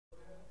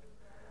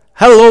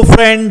Hello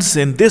friends,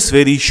 in this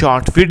very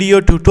short video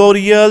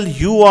tutorial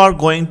you are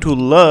going to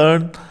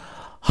learn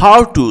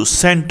how to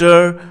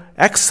center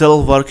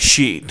Excel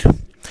worksheet.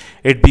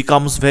 It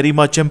becomes very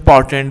much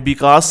important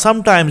because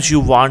sometimes you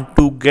want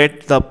to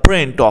get the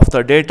print of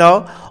the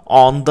data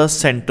on the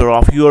center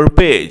of your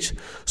page.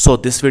 So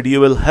this video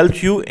will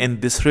help you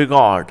in this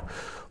regard.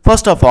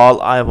 First of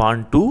all, I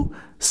want to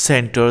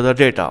center the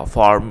data.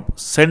 For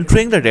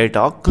centering the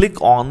data,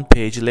 click on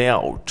page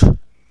layout.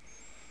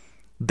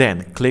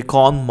 Then click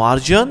on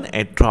margin,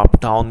 a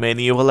drop down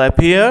menu will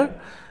appear.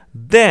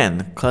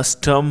 Then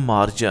custom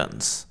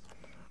margins.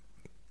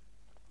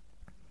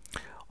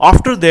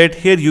 After that,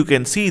 here you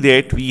can see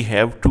that we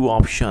have two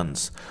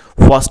options.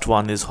 First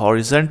one is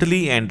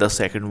horizontally and the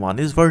second one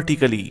is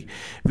vertically.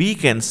 We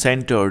can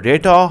center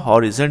data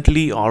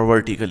horizontally or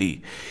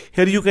vertically.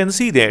 Here you can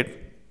see that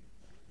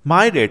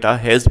my data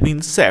has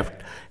been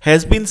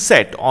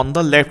set on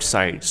the left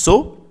side.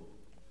 So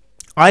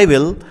I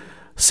will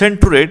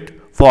center it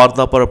for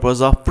the purpose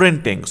of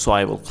printing. So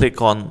I will check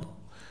the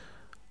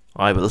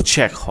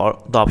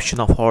option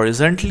of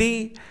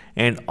horizontally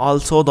and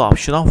also the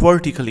option of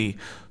vertically.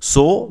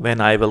 So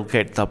when I will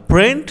get the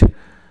print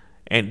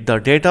and the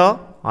data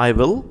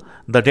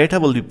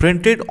will be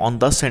printed on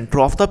the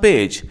center of the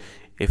page.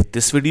 If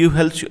this video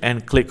helps you,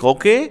 and click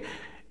OK.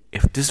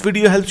 If this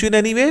video helps you in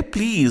any way,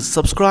 please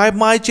subscribe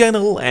my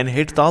channel and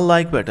hit the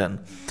like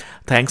button.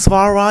 Thanks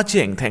for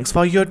watching. Thanks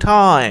for your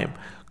time.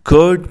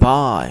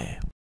 Goodbye.